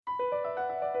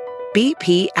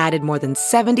BP added more than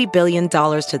 $70 billion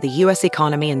to the U.S.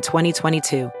 economy in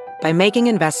 2022 by making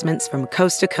investments from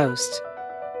coast to coast.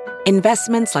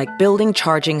 Investments like building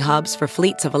charging hubs for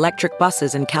fleets of electric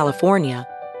buses in California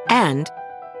and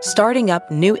starting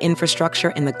up new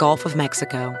infrastructure in the Gulf of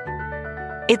Mexico.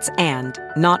 It's and,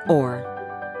 not or.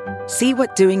 See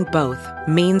what doing both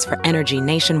means for energy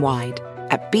nationwide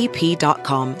at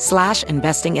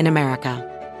bp.com/investing in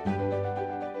America.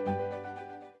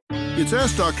 It's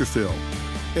Ask Dr. Phil.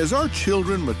 As our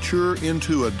children mature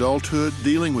into adulthood,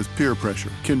 dealing with peer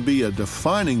pressure can be a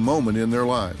defining moment in their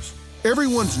lives.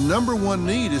 Everyone's number one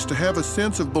need is to have a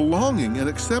sense of belonging and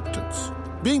acceptance.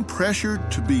 Being pressured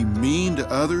to be mean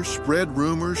to others, spread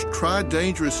rumors, try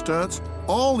dangerous stunts,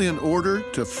 all in order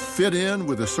to fit in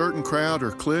with a certain crowd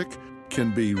or clique,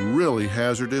 can be really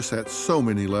hazardous at so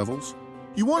many levels.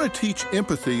 You want to teach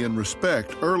empathy and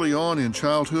respect early on in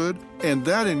childhood, and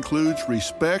that includes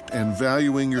respect and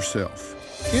valuing yourself.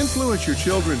 Influence your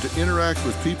children to interact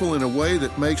with people in a way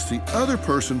that makes the other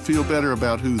person feel better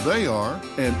about who they are,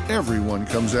 and everyone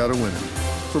comes out a winner.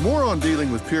 For more on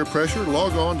dealing with peer pressure,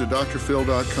 log on to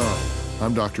drphil.com.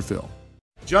 I'm Dr. Phil.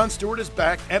 Jon Stewart is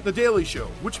back at The Daily Show,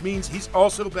 which means he's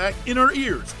also back in our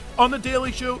ears on The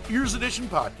Daily Show Ears Edition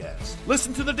podcast.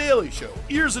 Listen to The Daily Show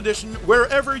Ears Edition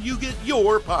wherever you get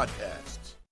your podcasts.